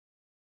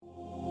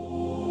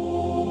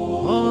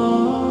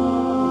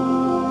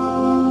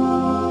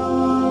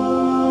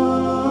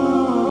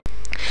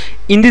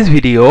In this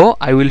video,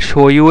 I will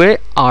show you a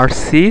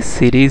RC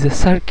series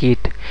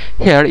circuit.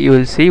 Here you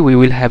will see we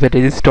will have a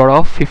resistor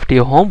of 50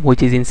 ohm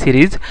which is in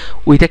series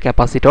with a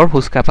capacitor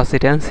whose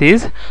capacitance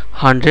is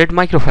 100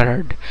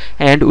 microfarad,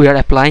 and we are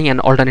applying an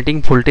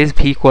alternating voltage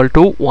V equal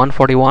to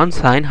 141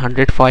 sin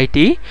 100 phi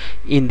t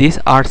in this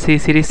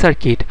RC series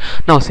circuit.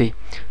 Now see,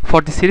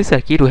 for the series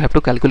circuit we have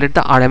to calculate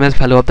the RMS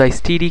value of the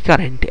steady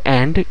current,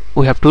 and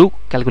we have to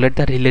calculate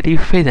the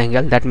relative phase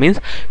angle, that means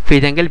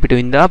phase angle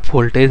between the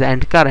voltage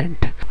and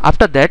current.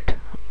 After that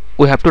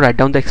we have to write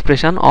down the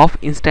expression of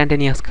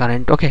instantaneous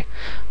current. Okay,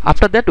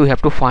 after that we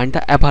have to find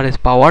the average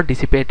power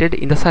dissipated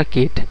in the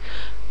circuit.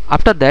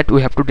 After that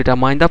we have to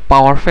determine the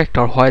power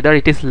factor, whether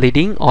it is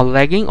leading or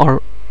lagging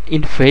or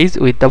in phase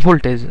with the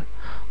voltage.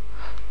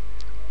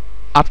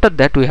 After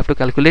that we have to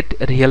calculate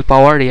real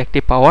power,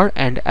 reactive power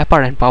and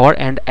apparent power,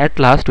 and at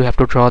last we have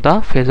to draw the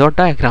phasor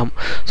diagram.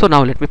 So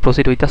now let me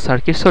proceed with the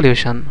circuit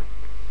solution.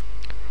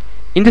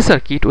 In the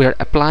circuit we are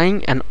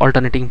applying an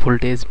alternating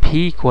voltage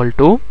V equal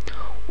to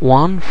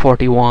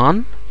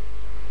 141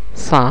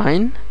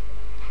 sin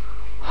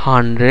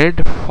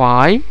 100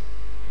 phi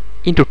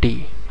into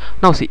t.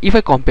 Now see, if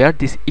I compare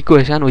this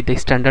equation with the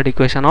standard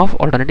equation of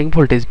alternating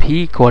voltage,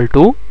 V equal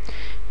to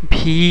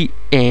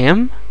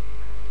Vm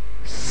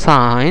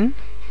sin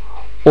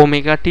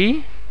omega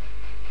t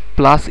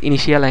plus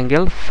initial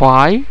angle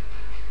phi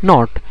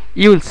naught,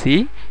 you will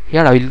see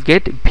here I will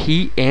get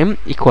Vm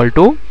equal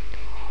to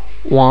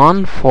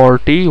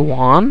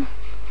 141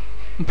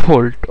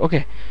 volt.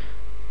 Okay,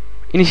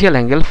 initial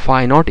angle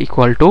phi naught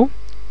equal to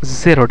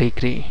 0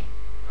 degree,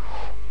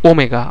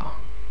 omega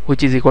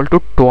which is equal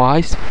to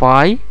twice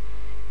phi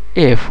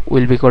f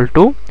will be equal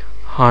to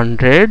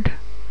 100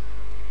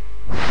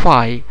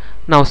 phi.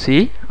 Now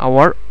see,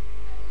 our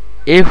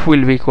f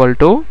will be equal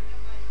to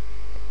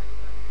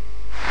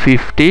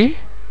 50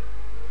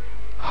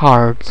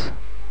 hertz.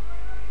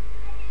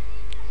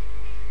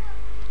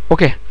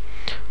 Okay,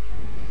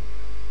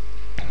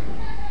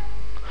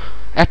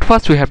 at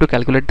first we have to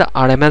calculate the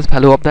RMS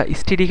value of the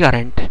steady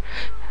current.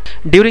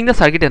 During the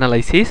circuit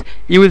analysis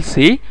you will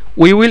see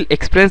we will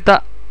express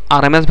the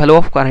RMS value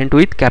of current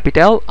with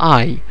capital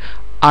I,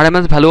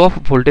 RMS value of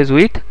voltage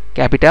with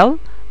capital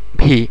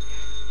V.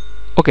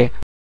 Okay,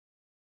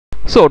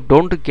 so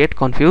don't get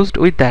confused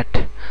with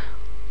that.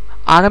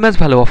 RMS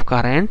value of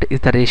current is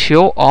the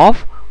ratio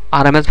of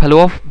RMS value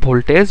of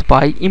voltage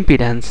by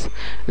impedance.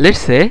 Let's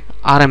say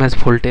RMS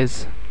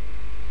voltage.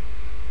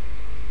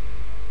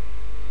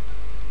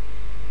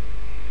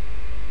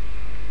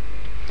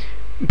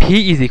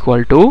 V is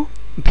equal to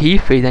V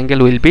phase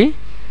angle will be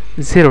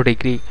 0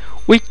 degree.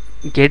 We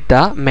get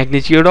the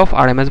magnitude of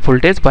RMS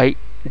voltage by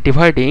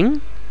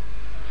dividing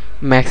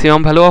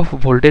maximum value of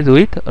voltage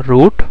with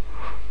root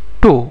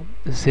 2,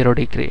 0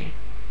 degree.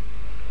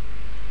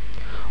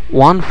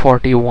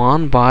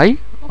 141 by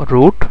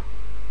root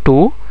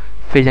 2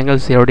 phase angle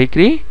 0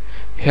 degree.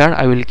 Here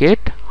I will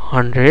get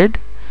 100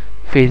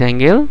 phase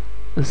angle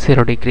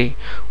 0 degree,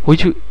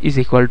 which is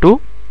equal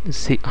to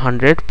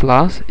 100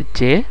 plus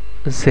j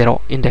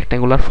 0 in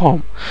rectangular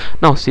form.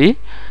 Now see,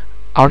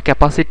 our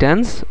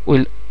capacitance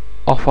will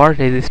offer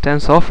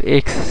resistance of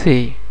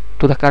xc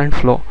to the current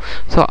flow,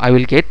 so I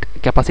will get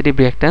capacitive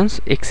reactance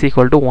xc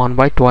equal to 1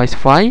 by twice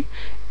phi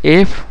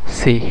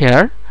fc.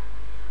 Here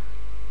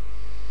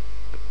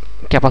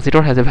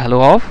capacitor has a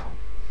value of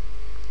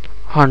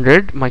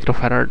 100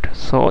 microfarad,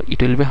 so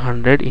it will be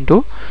 100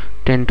 into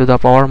 10 to the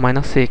power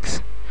minus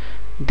 6.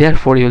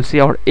 Therefore you will see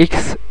our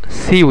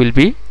xc will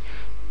be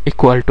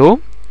equal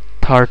to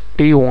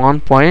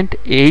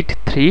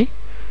 31.83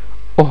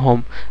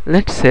 ohm.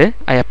 Let's say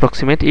I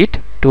approximate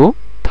it to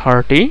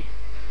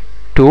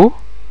 32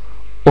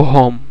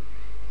 ohm.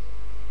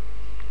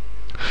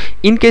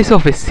 In case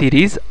of a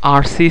series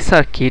RC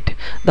circuit,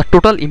 the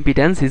total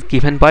impedance is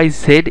given by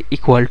Z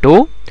equal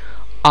to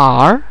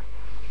R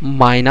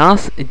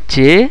minus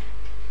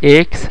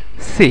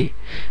JXC.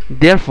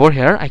 Therefore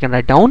here I can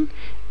write down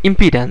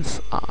impedance,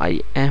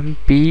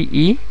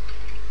 IMPE,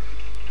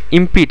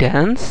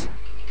 impedance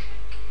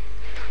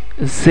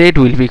Z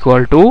will be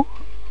equal to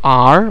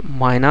R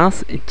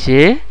minus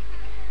JXC.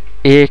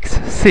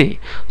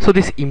 So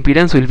this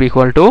impedance will be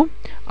equal to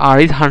R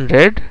is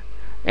 100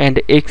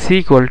 and XC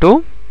equal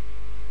to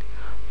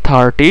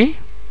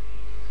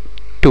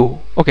 32.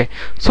 Okay,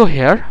 so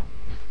here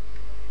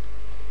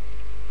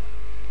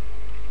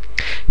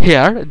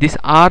this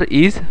R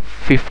is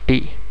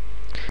 50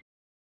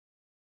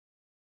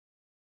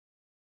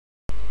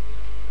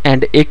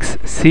 and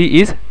XC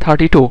is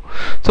 32.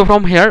 So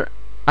from here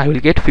I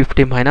will get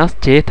 50 minus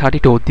j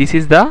 32. This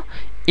is the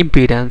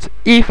impedance.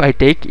 If I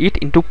take it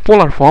into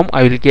polar form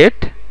I will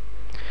get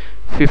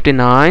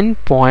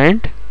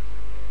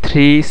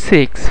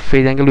 59.36.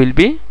 phase angle will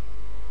be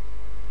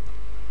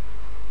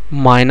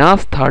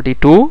minus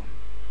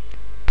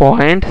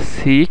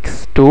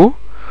 32.62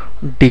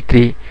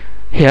 degree.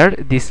 Here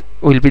this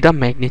will be the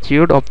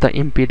magnitude of the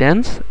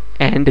impedance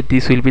and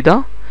this will be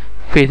the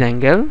phase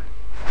angle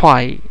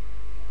phi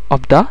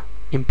of the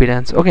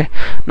impedance. Okay,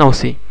 now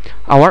see,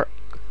 our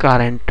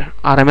current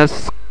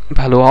RMS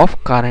value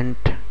of current.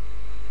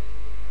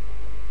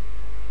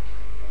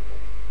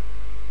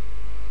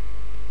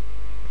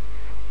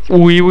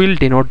 We will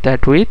denote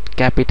that with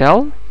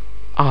capital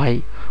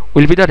I,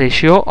 will be the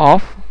ratio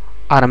of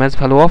RMS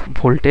value of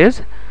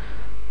voltage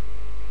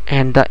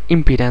and the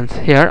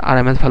impedance. Here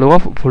RMS value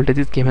of voltage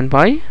is given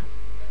by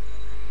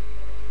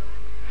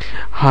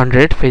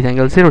 100 phase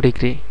angle 0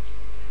 degree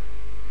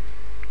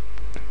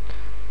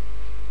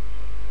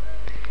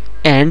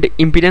and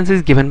impedance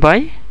is given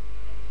by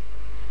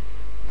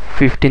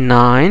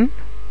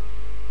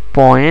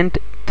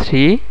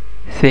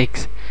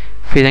 59.36.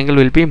 phase angle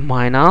will be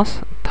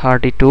minus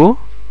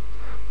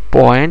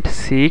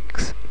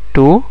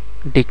 32.62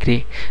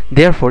 degree.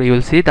 Therefore you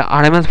will see the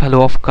RMS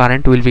value of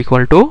current will be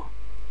equal to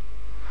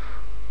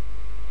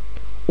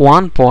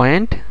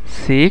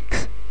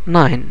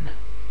 1.69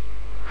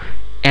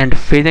 and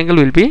phase angle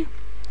will be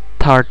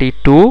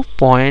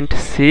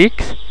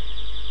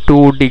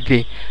 32.62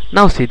 degree.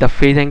 Now see, the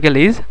phase angle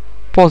is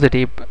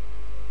positive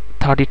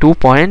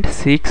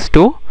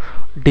 32.62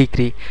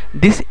 degree.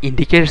 This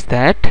indicates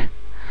that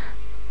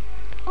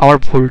our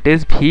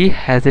voltage V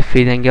has a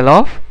phase angle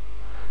of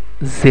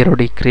 0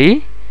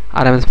 degree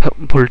RMS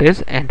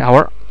voltage and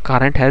our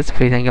current has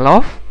phase angle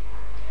of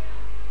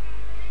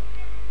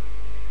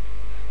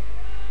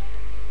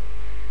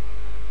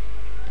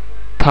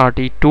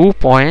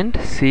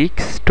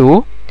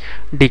 32.62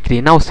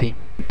 degree. Now see,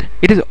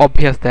 it is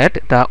obvious that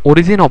the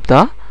origin of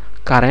the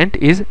current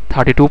is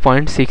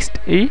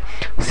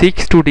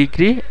 32.62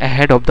 degree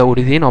ahead of the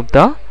origin of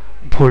the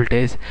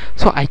voltage.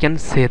 So I can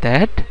say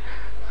that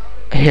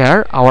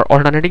here our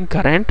alternating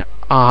current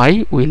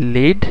I will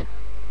lead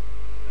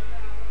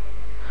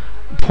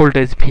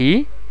voltage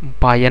V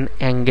by an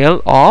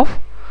angle of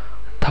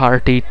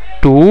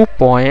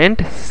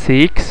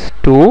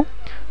 32.62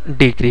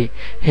 degree.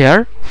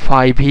 Here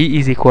phi V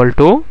is equal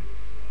to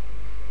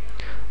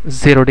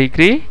 0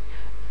 degree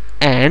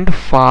and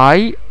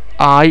phi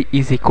I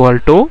is equal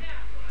to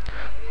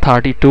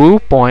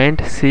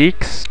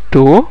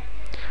 32.62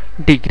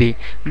 degree.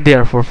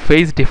 Therefore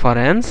phase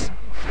difference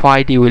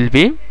phi D will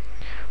be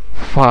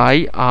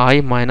phi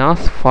I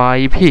minus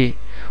phi V,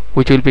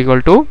 which will be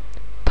equal to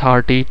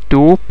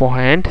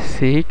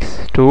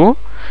 32.62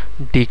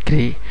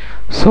 degree.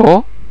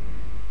 So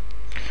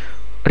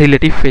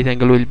relative phase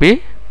angle will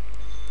be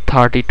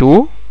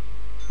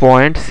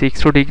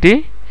 32.62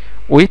 degree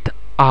with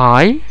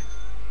I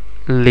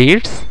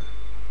leads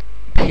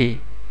V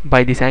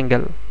by this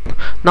angle.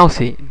 Now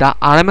see, the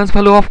RMS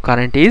value of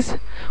current is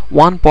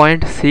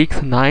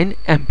 1.69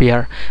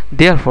 ampere.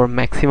 Therefore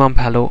maximum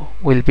value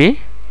will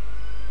be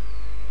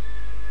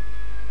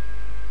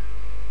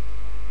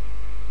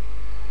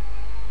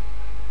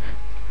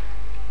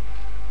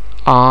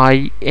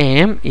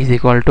IM is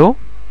equal to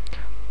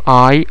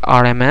I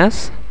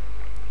RMS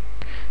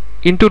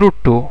into root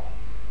 2.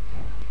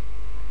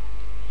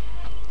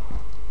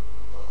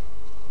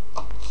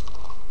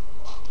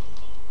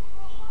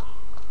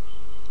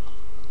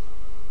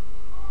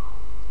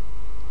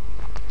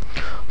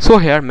 So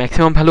here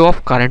maximum value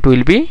of current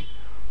will be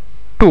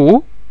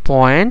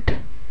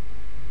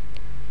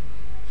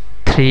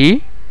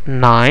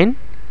 2.39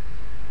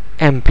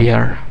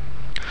 ampere.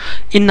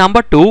 In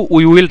number 2,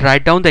 we will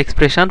write down the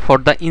expression for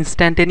the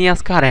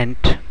instantaneous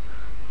current.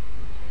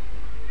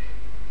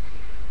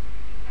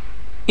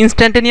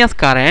 Instantaneous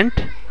current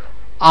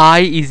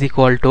I is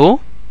equal to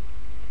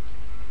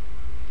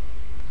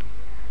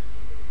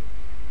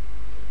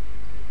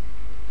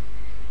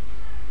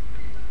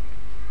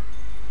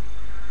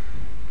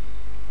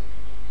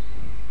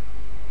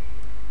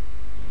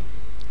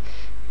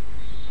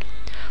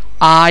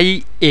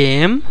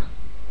Im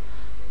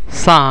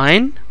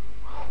sine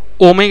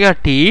omega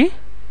t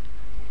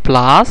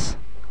plus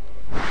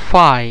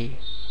phi.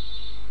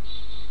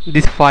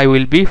 This phi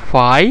will be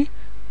phi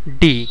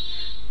d,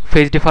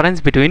 phase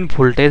difference between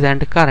voltage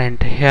and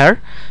current.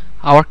 Here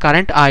our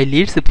current I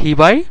leads V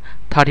by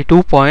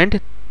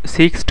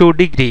 32.62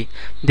 degree.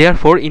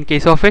 Therefore in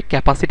case of a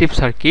capacitive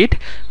circuit,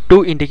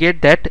 to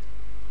indicate that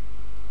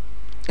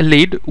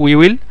lead we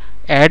will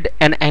add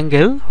an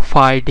angle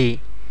phi d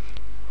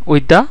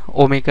with the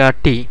omega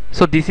t.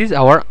 So this is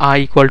our I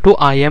equal to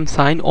Im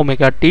sine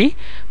omega t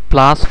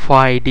plus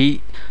phi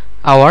d.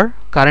 Our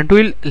current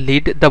will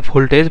lead the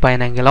voltage by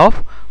an angle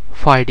of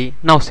phi d.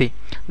 Now see,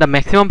 the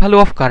maximum value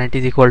of current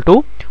is equal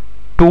to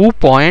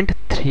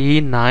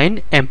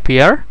 2.39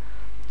 ampere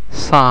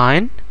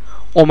sine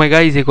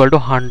omega is equal to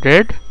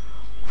 100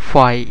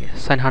 phi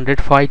sine 100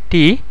 phi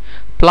t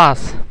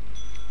plus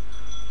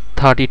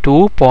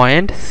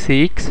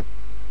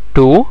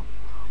 32.62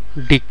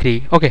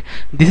 degree. Okay,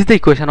 this is the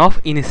equation of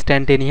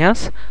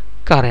instantaneous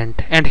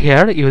current, and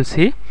here you will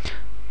see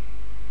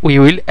we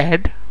will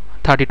add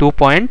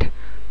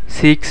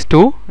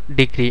 32.62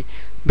 degree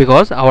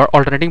because our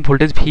alternating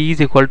voltage V is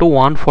equal to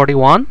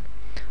 141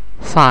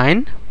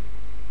 sine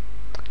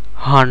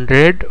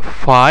 100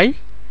 phi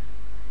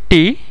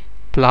t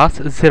plus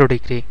 0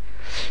 degree,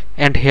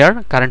 and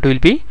here current will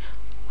be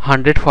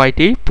 100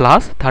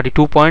 plus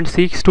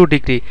 32.62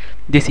 degree.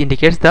 This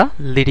indicates the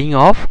leading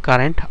of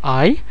current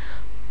I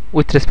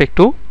with respect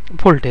to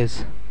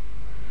voltage.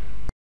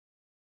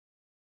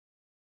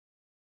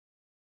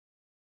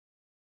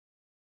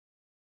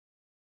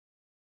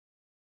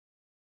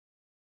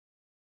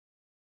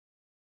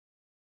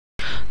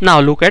 Now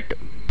look at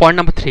point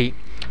number 3.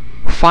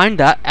 Find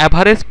the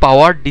average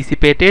power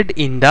dissipated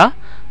in the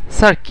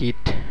circuit.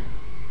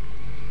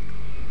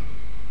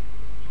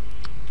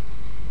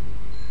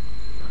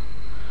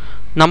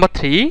 Number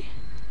 3,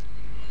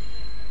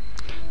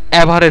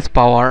 average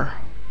power.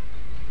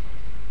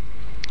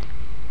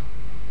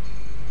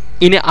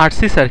 In a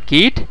RC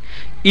circuit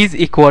is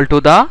equal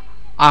to the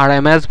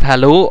RMS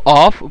value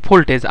of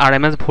voltage,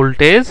 RMS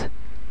voltage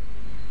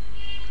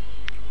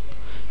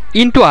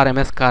into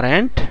RMS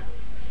current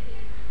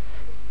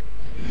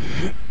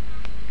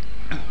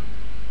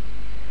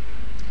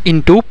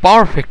into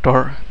power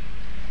factor.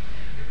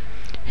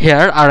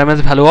 Here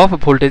RMS value of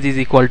voltage is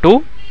equal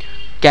to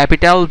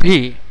capital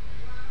V,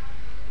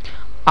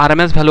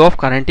 RMS value of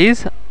current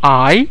is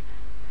I,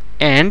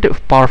 and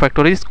power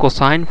factor is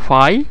cosine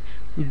phi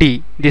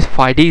d. This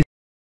phi d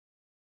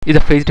is the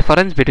phase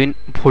difference between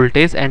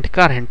voltage and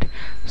current.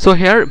 So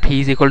here V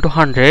is equal to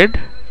 100,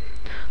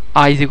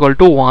 I is equal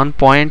to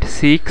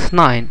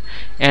 1.69,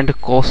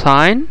 and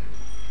cosine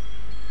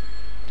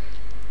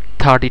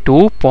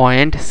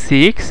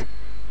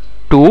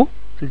 32.62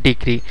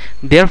 degree.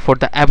 Therefore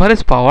the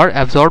average power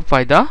absorbed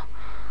by the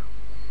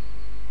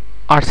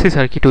RC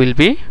circuit will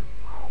be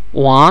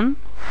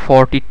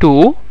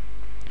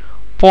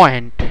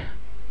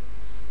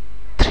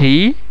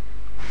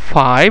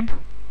 142.35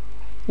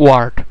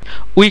 watt.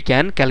 We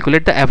can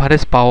calculate the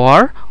average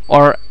power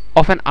or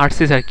of an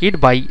RC circuit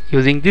by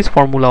using this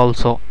formula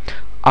also,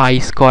 I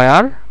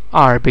square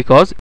R,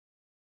 because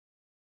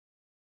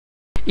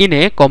in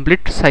a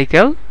complete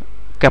cycle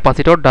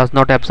capacitor does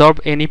not absorb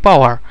any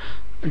power.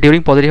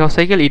 During positive half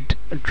cycle it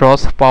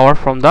draws power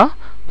from the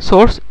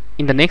source.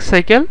 In the next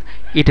cycle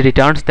it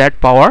returns that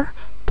power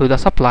to the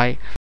supply.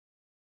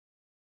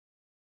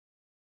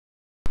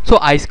 So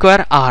I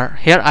square R,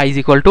 here I is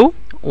equal to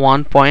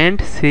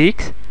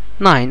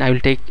 1.69. I will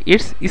take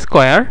its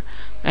square,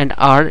 and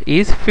R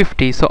is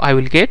 50, so I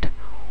will get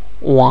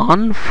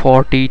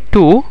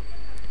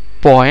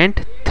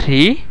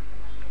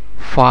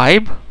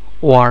 142.35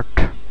 watt.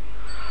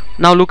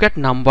 Now look at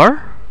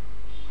number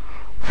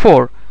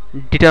 4.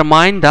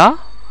 Determine the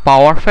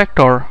power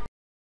factor.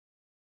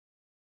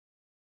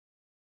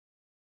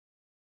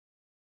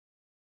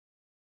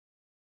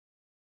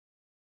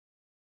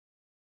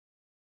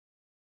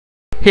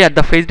 Here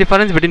the phase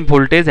difference between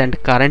voltage and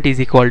current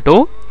is equal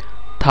to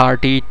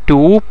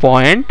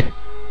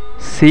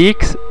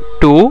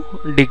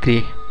 32.62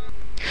 degree.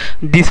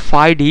 This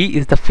phi d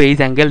is the phase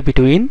angle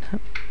between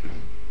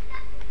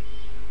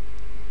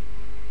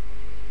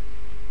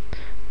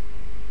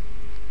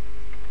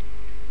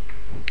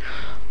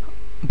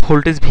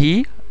voltage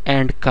V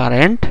and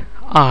current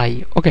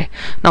I. Okay,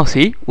 now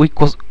see, we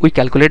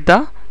calculate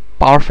the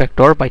power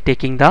factor by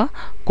taking the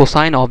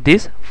cosine of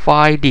this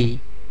phi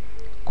d.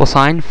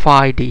 Cosine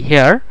phi d,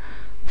 here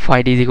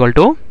phi d is equal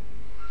to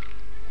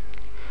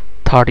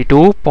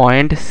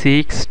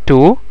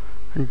 32.62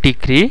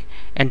 degree,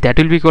 and that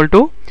will be equal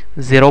to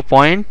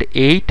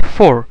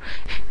 0.84.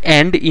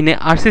 and in a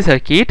RC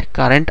circuit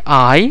current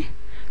I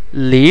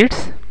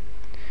leads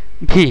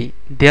V,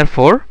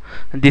 therefore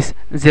this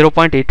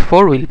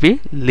 0.84 will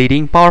be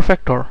leading power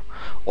factor.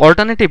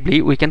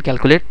 Alternatively, we can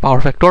calculate power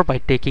factor by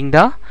taking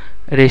the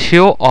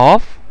ratio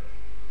of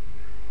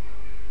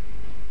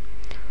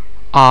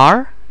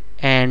R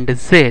and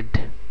Z.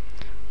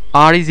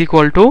 R is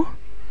equal to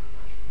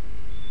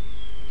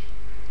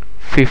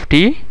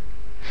 50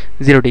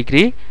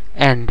 degree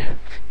and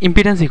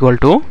impedance equal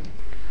to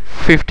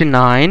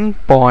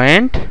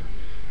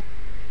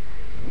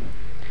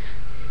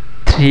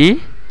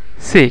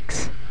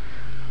 59.36.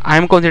 I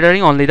am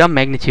considering only the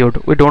magnitude,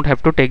 we don't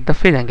have to take the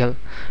phase angle.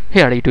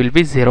 Here it will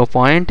be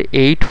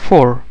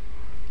 0.84.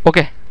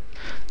 okay,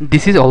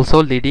 this is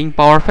also leading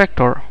power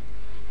factor.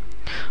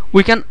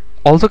 We can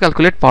also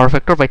calculate power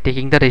factor by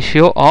taking the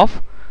ratio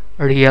of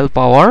real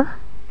power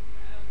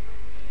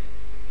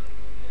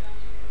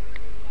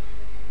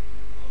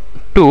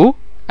to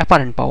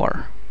apparent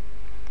power.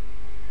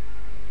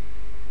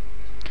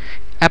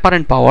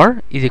 Apparent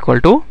power is equal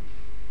to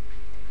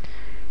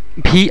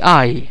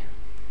VI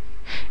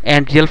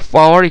and real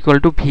power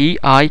equal to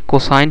VI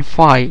cosine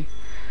phi.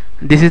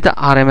 This is the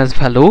RMS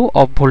value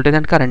of voltage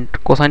and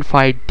current, cosine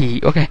phi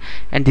d. Okay,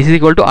 and this is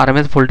equal to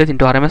RMS voltage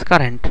into RMS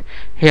current.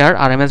 Here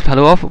RMS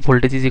value of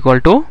voltage is equal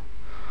to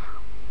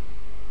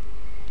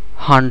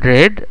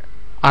 100,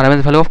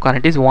 RMS value of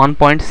current is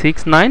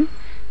 1.69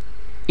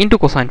 into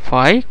cosine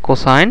phi,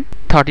 cosine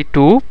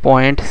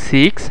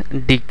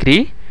 32.6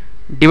 degree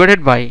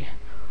divided by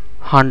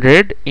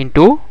 100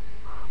 into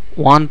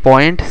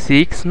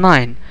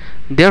 1.69.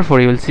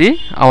 Therefore you will see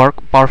our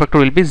power factor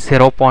will be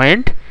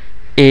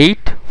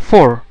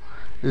 0.84,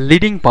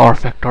 leading power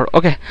factor.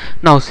 Okay,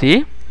 now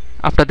see,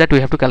 after that we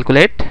have to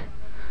calculate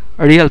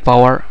real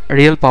power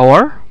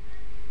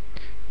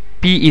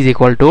P is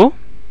equal to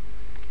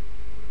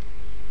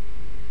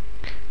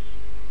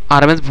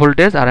RMS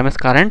voltage, RMS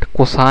current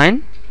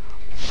cosine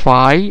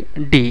phi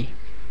d.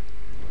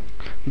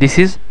 This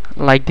is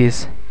like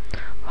this: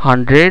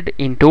 100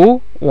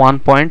 into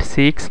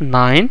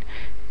 1.69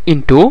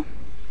 into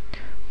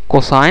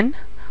cosine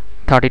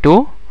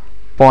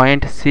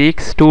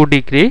 32.62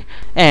 degree,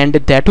 and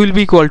that will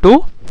be equal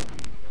to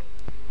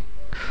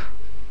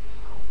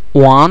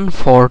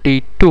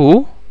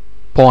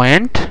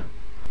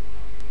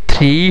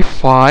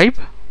 142.35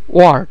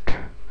 watt.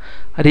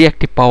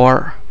 Reactive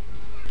power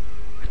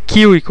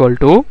Q equal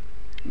to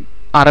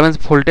RMS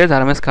voltage,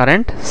 RMS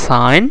current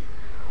sine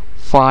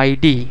phi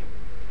d.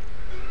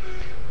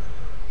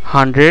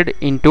 100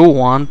 into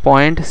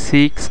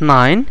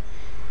 1.69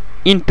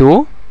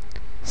 into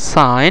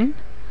sine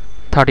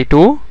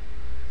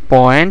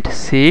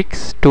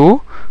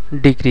 32.62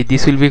 degree.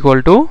 This will be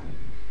equal to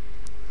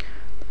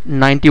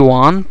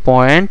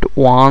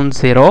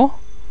 91.10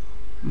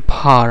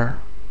 bar.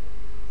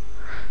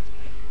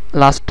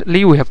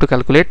 Lastly, we have to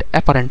calculate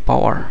apparent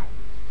power.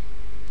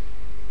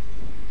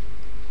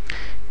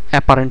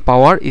 Apparent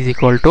power is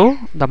equal to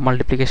the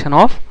multiplication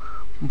of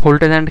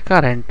voltage and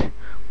current.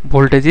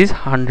 Voltage is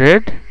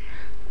 100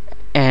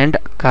 and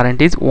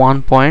current is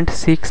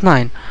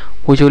 1.69,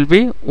 which will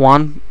be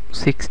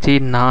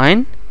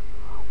 169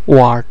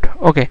 watt.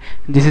 Okay,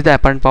 this is the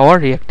apparent power,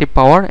 reactive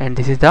power, and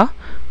this is the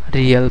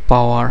real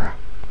power.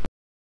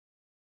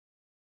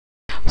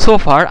 So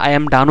far I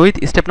am done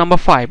with step number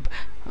 5.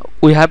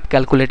 We have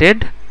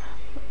calculated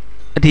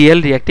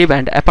real, reactive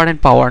and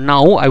apparent power.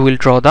 Now I will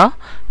draw the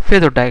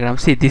phasor diagram.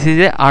 See, this is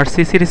a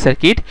RC series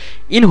circuit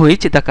in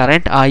which the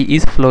current I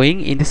is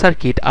flowing in the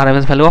circuit.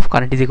 RMS value of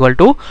current is equal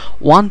to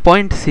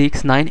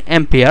 1.69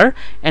 ampere,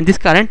 and this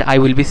current I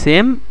will be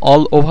same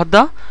all over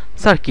the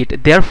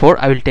circuit. Therefore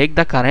I will take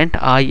the current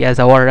I as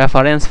our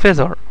reference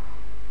phasor.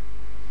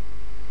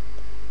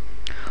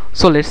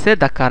 So let's say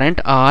the current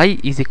I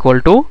is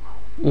equal to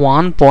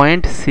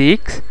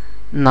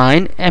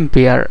 1.69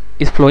 ampere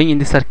is flowing in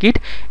the circuit,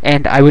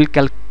 and I will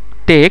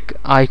take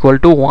I equal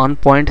to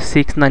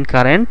 1.69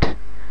 current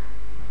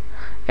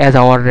as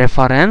our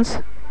reference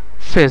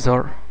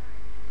phasor.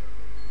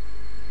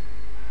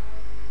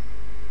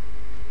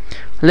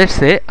 Let's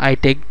say I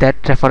take that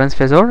reference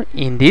phasor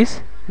in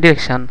this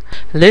direction.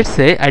 Let's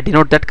say I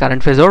denote that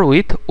current phasor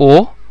with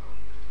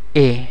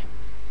OA.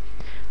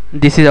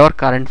 This is our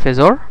current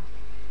phasor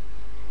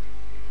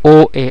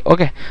OA.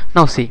 Okay,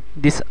 now see,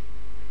 this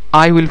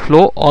I will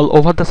flow all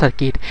over the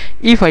circuit.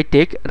 If I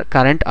take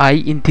current I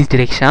in this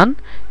direction,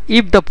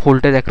 if the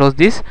voltage across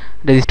this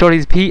resistor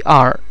is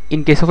VR,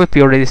 in case of a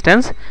pure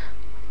resistance,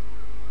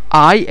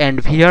 I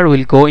and VR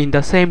will go in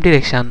the same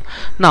direction.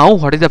 Now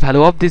what is the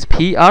value of this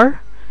VR?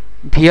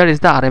 VR is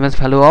the RMS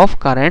value of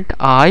current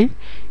I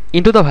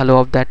into the value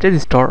of that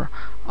resistor.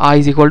 I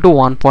is equal to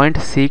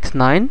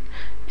 1.69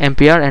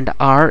 ampere and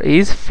R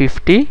is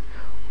 50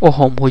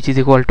 ohm, which is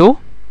equal to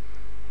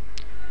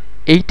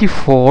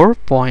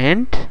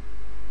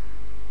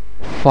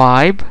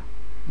 84.5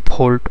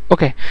 volt.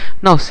 Okay,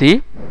 now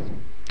see,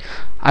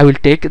 I will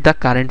take the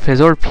current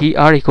phasor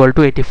VR equal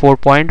to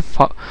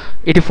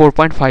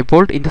 84.5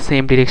 volt in the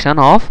same direction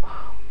of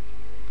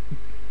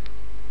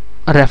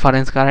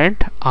reference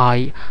current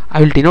I.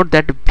 I will denote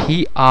that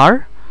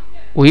VR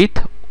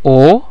with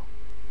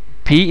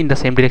OB in the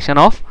same direction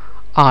of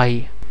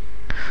I.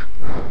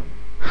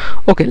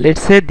 Okay,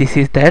 let's say this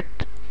is that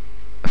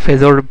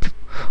phasor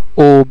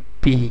OB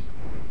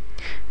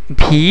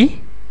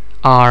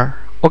VR.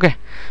 Okay,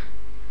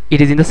 it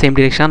is in the same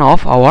direction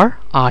of our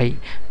I.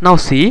 Now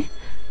see,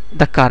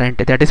 the current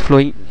that is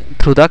flowing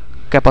through the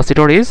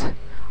capacitor is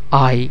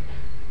I,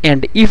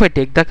 and if I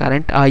take the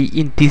current I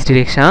in this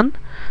direction,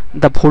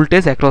 the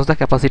voltage across the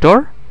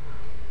capacitor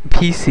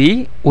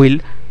VC will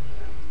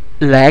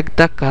lag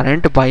the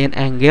current by an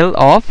angle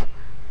of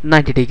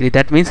 90 degree.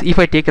 That means if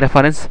I take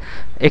reference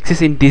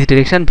axis in this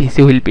direction,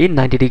 VC will be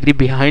 90 degree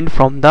behind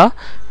from the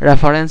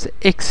reference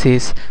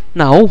axis.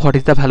 Now what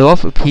is the value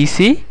of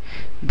VC?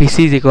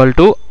 VC is equal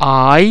to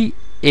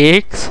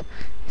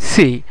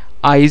IXC.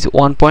 I is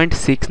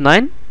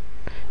 1.69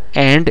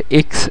 and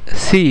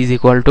XC is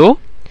equal to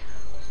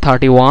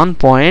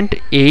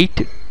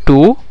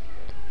 31.82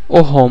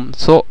 ohm.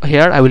 So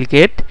here I will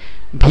get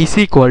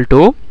VC equal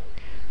to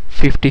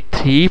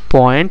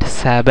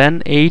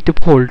 53.78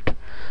 volt.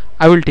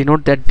 I will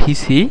denote that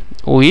VC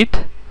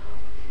with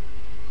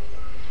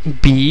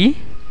BC,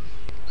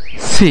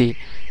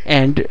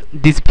 and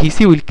this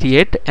VC will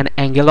create an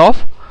angle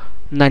of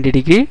 90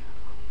 degree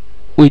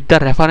with the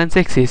reference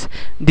axis.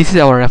 This is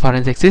our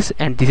reference axis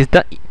and this is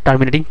the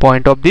terminating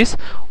point of this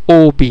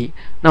OB.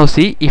 Now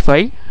see, if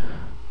I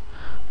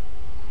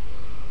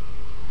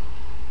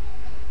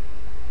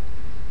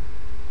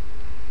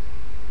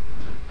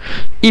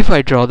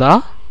draw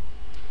the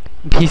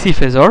VC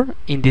phasor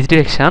in this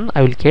direction,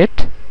 I will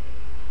get,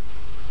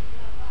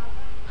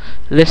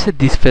 let's say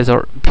this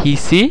phasor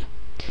VC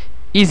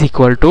is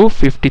equal to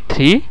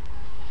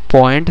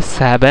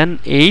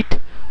 53.78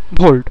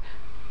 volt.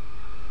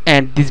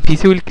 and this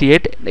BC will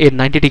create a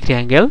 90-degree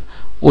angle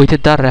with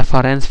the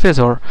reference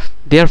phasor.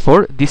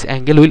 Therefore this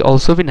angle will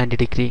also be 90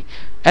 degree.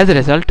 As a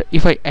result,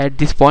 if I add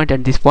this point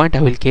and this point,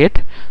 I will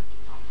get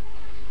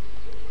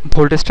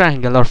voltage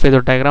triangle or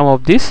phasor diagram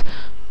of this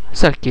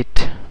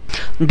circuit.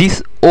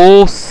 This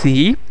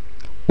OC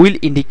will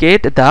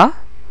indicate the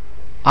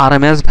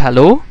RMS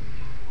value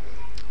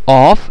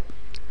of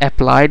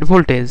applied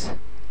voltage.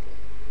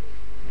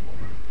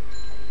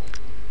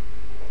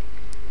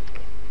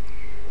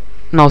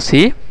 Now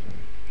see,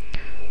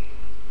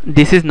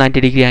 this is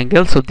 90-degree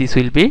angle, so this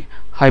will be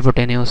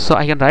hypotenuse. So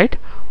I can write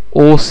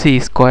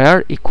OC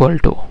square equal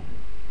to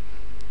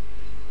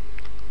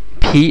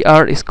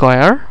VR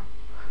square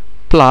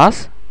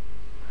plus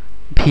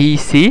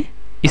VC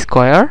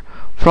square,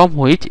 from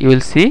which you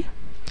will see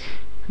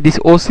this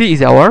OC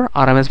is our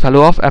RMS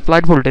value of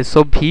applied voltage.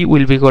 So V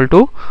will be equal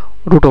to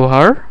root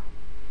over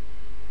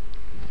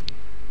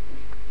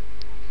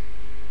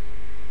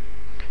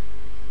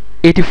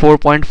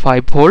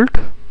 (84.5 volt)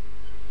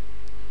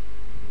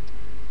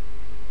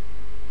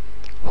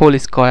 whole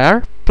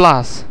square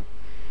plus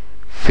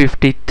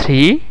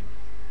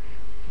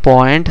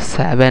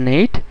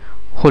 53.78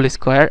 whole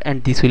square,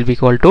 and this will be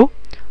equal to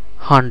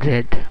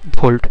 100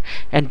 volt.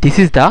 And this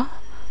is the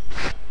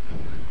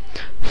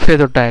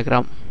phasor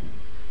diagram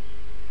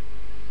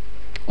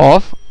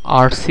of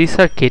RC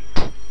circuit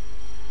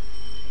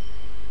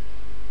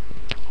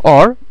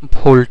or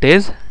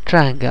voltage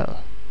triangle.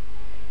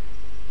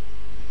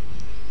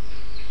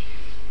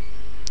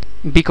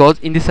 Because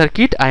in the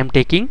circuit I am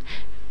taking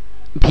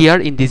VR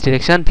in this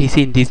direction,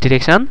 VC in this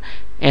direction,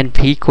 and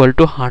V equal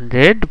to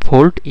 100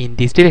 volt in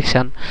this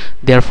direction.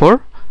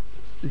 Therefore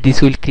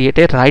this will create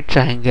a right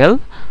triangle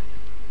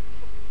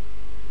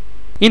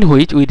in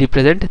which we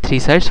represent three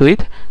sides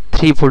with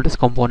 3 voltage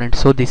components.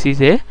 So this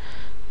is a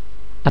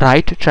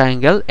right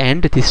triangle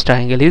and this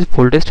triangle is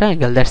voltage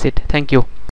triangle. That's it. Thank you.